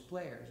all those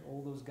players,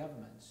 all those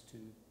governments to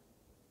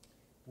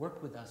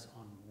work with us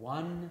on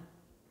one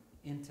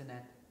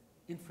internet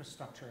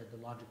infrastructure at the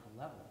logical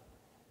level,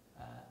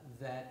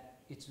 that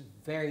it's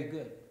very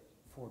good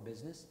for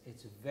business,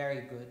 it's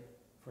very good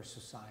for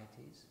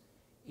societies.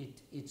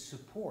 It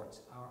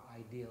supports our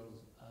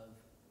ideals of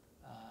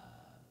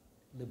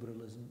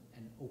liberalism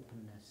and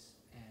openness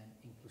and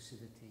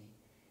inclusivity.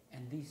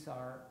 And these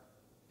are,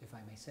 if I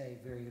may say,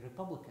 very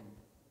Republican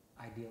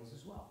ideals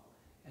as well.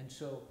 And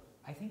so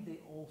I think they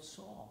all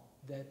saw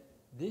that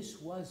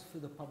this was for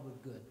the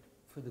public good,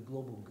 for the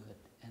global good,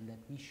 and that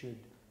we should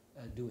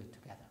do it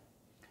together.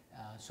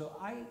 So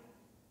I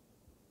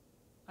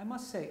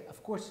must say,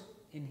 of course,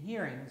 in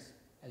hearings,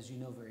 as you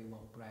know very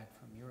well, Brad,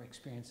 from your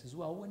experience as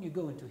well, when you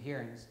go into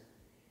hearings,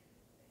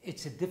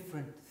 it's a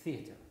different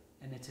theater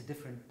and it's a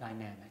different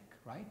dynamic,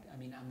 right? I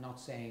mean, I'm not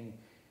saying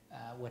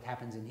what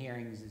happens in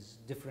hearings is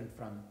different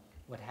from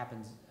what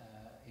happens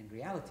in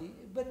reality,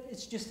 but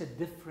it's just a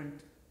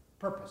different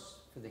purpose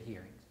for the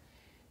hearings.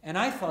 And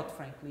I thought,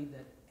 frankly,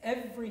 that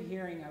every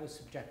hearing I was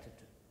subjected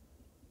to,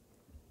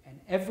 and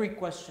every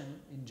question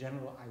in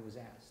general I was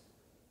asked,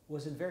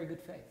 was in very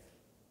good faith.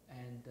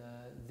 And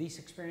these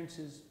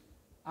experiences,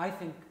 I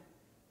think,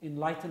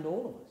 enlightened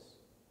all of us,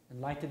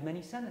 enlightened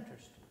many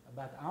senators too,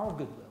 about our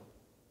goodwill,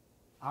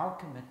 our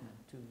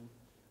commitment to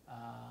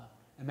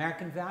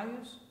American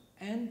values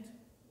and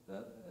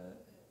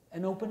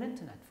an open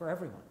internet for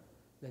everyone.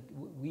 That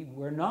we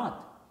were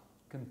not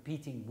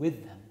competing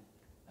with them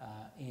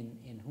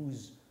in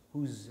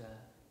who's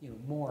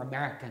more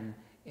American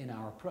in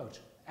our approach.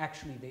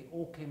 Actually, they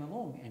all came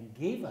along and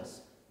gave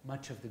us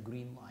much of the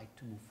green light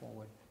to move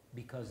forward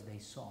because they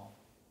saw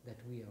that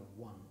we are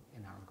one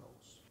in our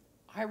goals.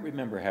 I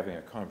remember having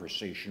a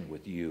conversation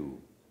with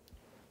you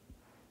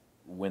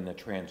when the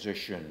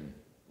transition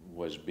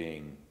was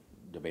being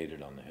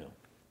debated on the Hill.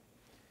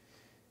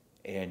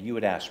 And you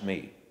had asked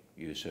me,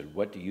 you said,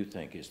 what do you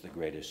think is the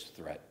greatest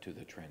threat to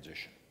the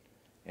transition?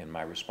 And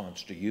my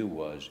response to you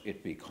was,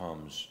 it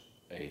becomes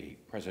a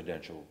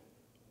presidential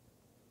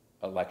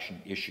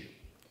election issue.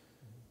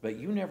 But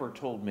you never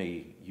told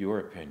me your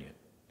opinion.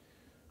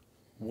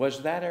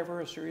 Was that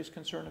ever a serious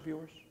concern of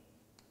yours?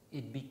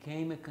 It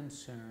became a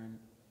concern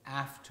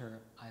after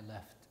I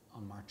left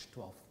on March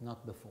 12th,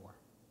 not before.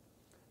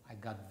 I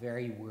got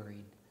very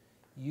worried.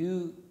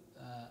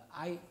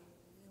 I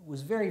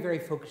was very, very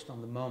focused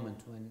on the moment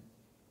when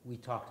we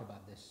talked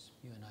about this,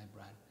 you and I,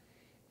 Brad.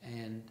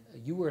 And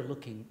you were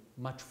looking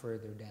much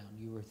further down.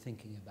 You were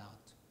thinking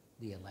about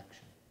the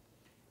election.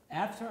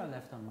 After I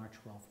left on March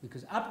 12th,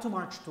 because up to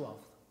March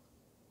 12th,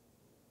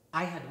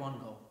 I had one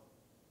goal: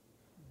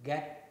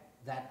 get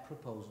that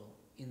proposal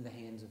in the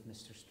hands of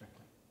Mr.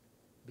 Strickland.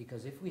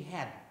 Because if we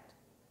hadn't,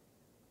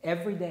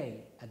 every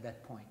day at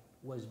that point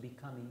was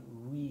becoming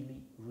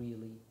really,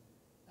 really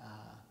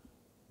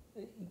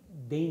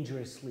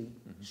dangerously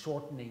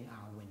shortening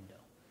our window.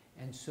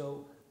 And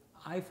so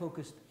I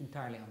focused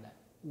entirely on that.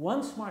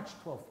 Once March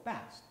 12th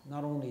passed,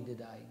 not only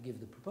did I give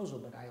the proposal,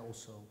 but I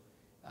also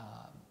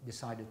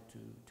decided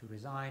to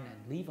resign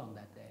and leave on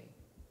that day.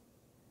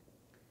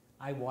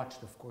 I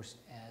watched, of course,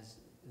 as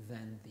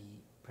then the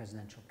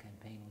presidential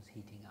campaign was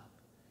heating up.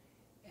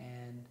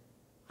 And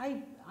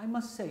I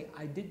must say,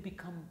 I did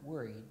become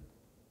worried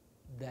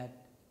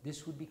that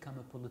this would become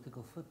a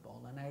political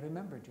football. And I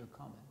remembered your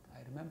comment. I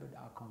remembered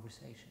our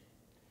conversation.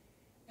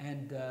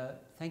 And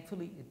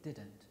thankfully, it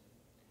didn't,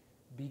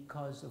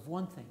 because of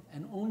one thing,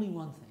 and only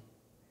one thing.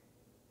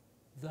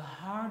 The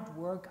hard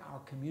work our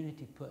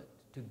community put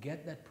to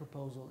get that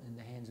proposal in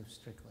the hands of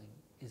Strickland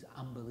is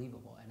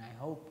unbelievable. And I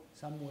hope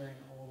somewhere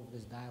in all of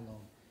this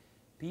dialogue,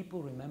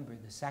 people remember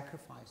the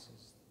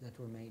sacrifices that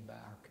were made by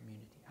our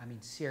community. I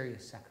mean,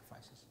 serious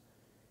sacrifices.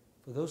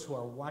 For those who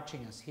are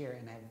watching us here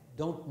and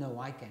don't know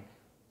ICANN,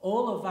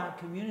 all of our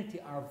community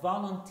are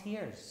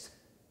volunteers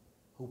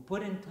who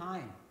put in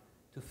time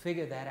to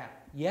figure that out.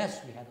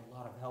 Yes, we had a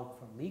lot of help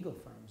from legal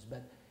firms,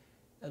 but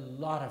a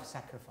lot of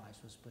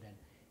sacrifice was put in.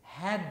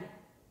 Had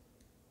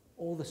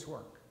all this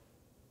work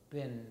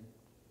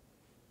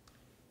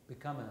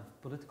become a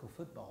political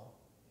football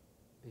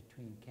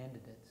between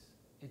candidates,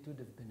 it would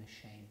have been a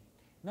shame.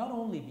 Not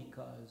only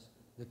because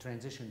the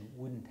transition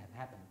wouldn't have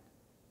happened,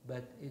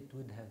 but it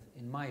would have,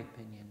 in my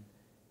opinion,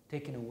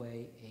 taken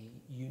away a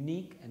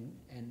unique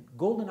and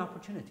golden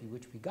opportunity,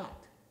 which we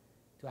got,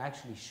 to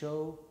actually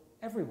show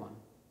everyone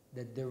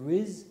that there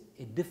is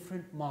a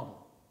different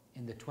model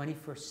in the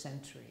 21st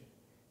century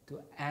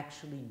to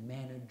actually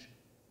manage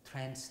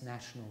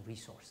transnational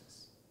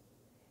resources.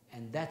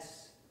 And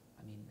that's,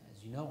 I mean,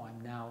 as you know, I'm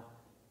now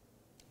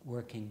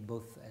working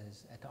both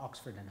at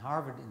Oxford and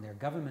Harvard in their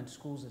government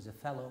schools as a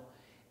fellow.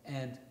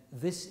 And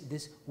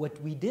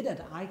what we did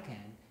at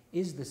ICANN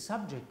is the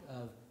subject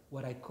of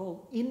what I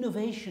call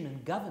innovation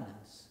and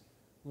governance,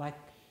 like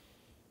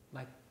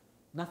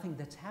nothing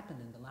that's happened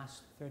in the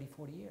last 30,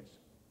 40 years.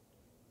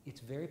 It's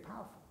very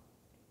powerful.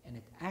 And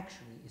it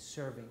actually is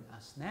serving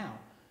us now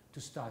to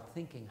start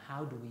thinking,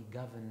 how do we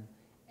govern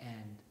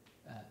and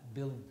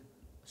build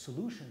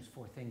solutions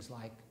for things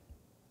like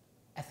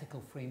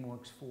ethical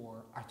frameworks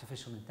for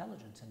artificial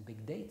intelligence and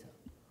big data,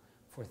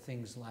 for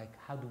things like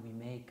how do we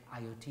make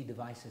IoT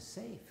devices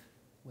safe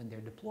when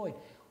they're deployed.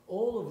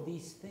 All of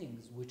these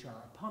things which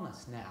are upon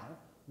us now,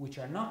 which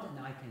are not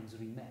in ICANN's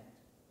remit,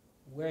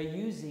 we're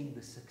using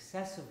the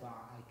success of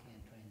our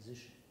ICANN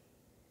transition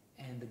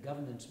and the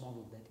governance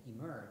model that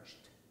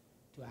emerged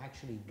to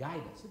actually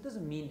guide us. It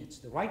doesn't mean it's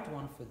the right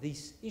one for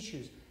these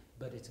issues,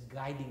 but it's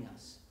guiding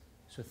us.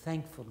 So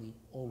thankfully,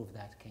 all of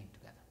that came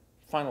together.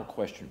 Final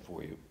question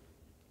for you.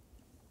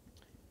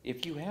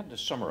 If you had to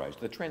summarize,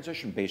 the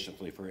transition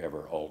basically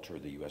forever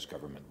altered the U.S.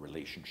 government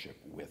relationship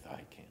with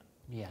ICANN.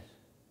 Yes.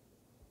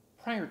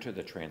 Prior to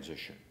the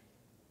transition,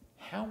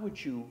 how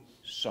would you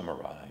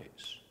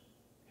summarize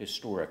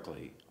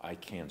historically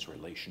ICANN's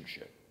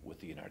relationship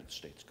with the United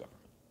States government?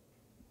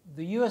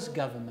 The U.S.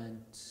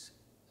 government's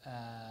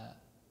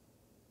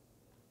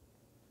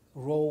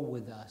role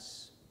with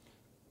us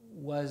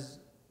was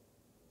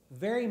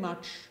very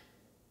much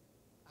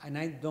and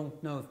I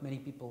don't know if many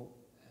people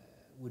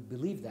would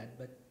believe that,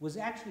 but was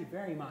actually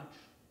very much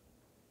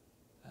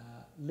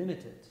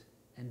limited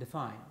and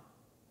defined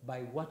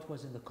by what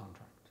was in the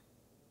contract.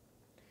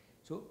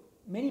 So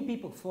many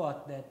people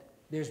thought that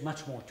there's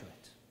much more to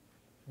it.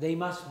 They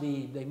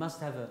must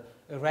have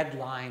a red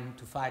line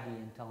to Fadi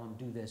and tell him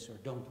do this or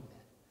don't do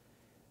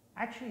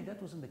that. Actually,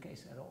 that wasn't the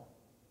case at all.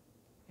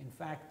 In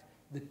fact,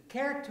 the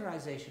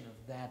characterization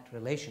of that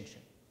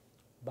relationship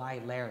by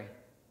Larry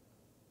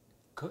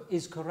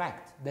is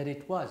correct, that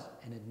it was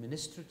an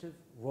administrative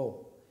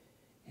role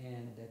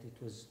and that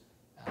it was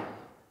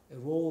a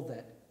role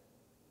that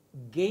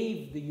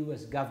gave the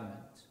US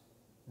government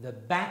the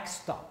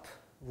backstop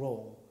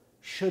role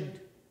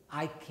should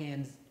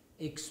ICANN's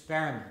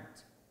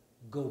experiment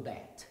go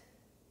bad.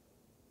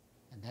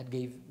 And that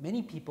gave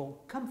many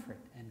people comfort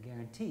and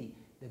guarantee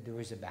that there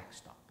is a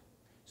backstop.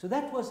 So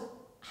that was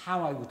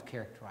how I would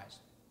characterize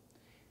it.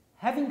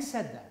 Having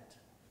said that,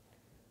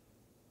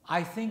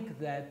 I think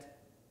that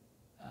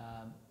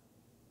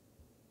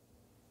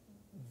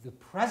the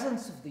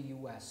presence of the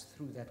US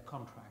through that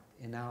contract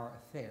in our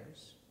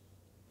affairs,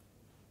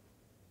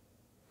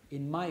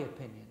 in my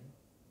opinion,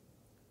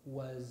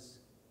 was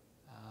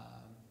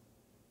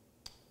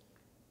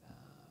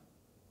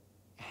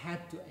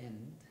had to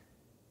end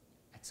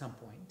at some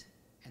point,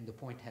 and the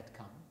point had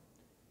come,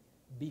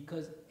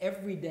 because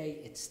every day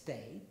it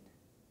stayed,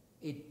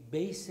 it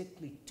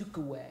basically took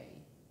away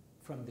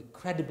from the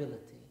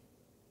credibility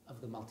of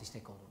the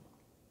multi-stakeholder model.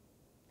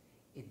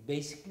 It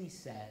basically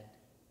said,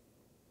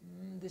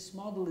 this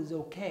model is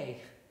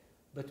okay,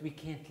 but we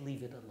can't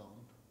leave it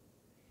alone.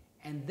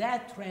 And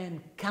that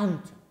ran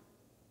counter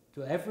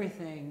to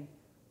everything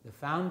the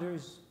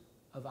founders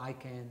of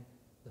ICANN,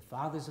 the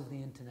fathers of the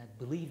internet,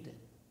 believed in.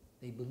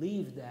 They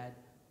believed that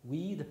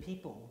we, the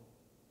people,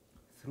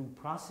 through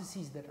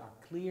processes that are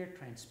clear,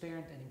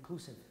 transparent, and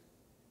inclusive,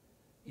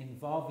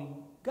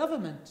 involving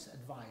government's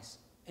advice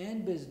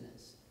and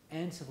business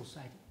and civil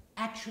society,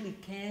 actually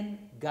can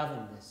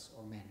govern this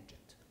or manage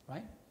it,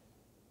 right?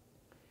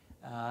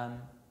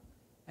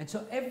 And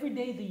so every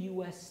day the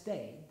US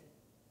stayed,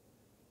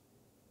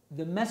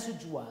 the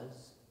message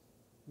was,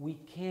 we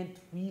can't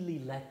really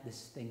let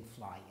this thing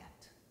fly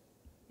yet.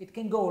 It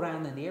can go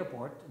around in the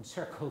airport in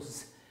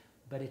circles,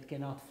 but it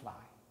cannot fly.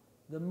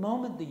 The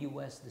moment the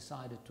US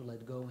decided to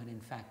let go, and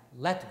in fact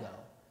let go,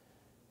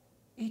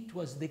 it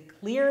was the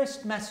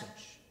clearest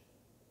message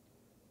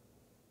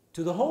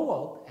to the whole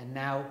world, and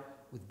now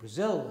with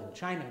Brazil and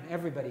China and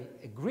everybody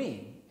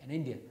agreeing, and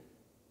India,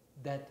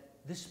 that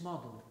this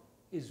model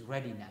is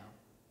ready now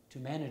to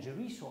manage a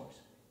resource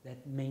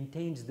that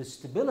maintains the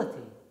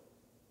stability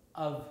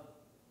of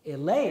a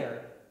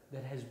layer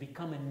that has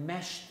become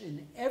enmeshed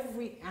in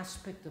every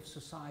aspect of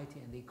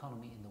society and the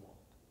economy in the world.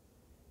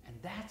 And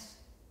that's,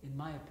 in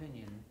my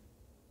opinion,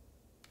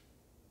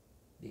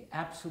 the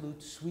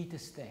absolute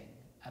sweetest thing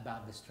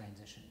about this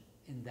transition,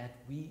 in that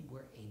we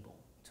were able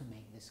to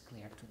make this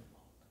clear to the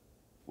world.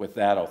 With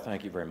that, I'll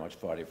thank you very much,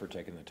 Fadi, for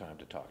taking the time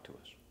to talk to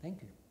us.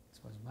 Thank you. It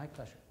was my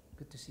pleasure.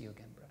 Good to see you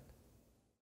again, Brett.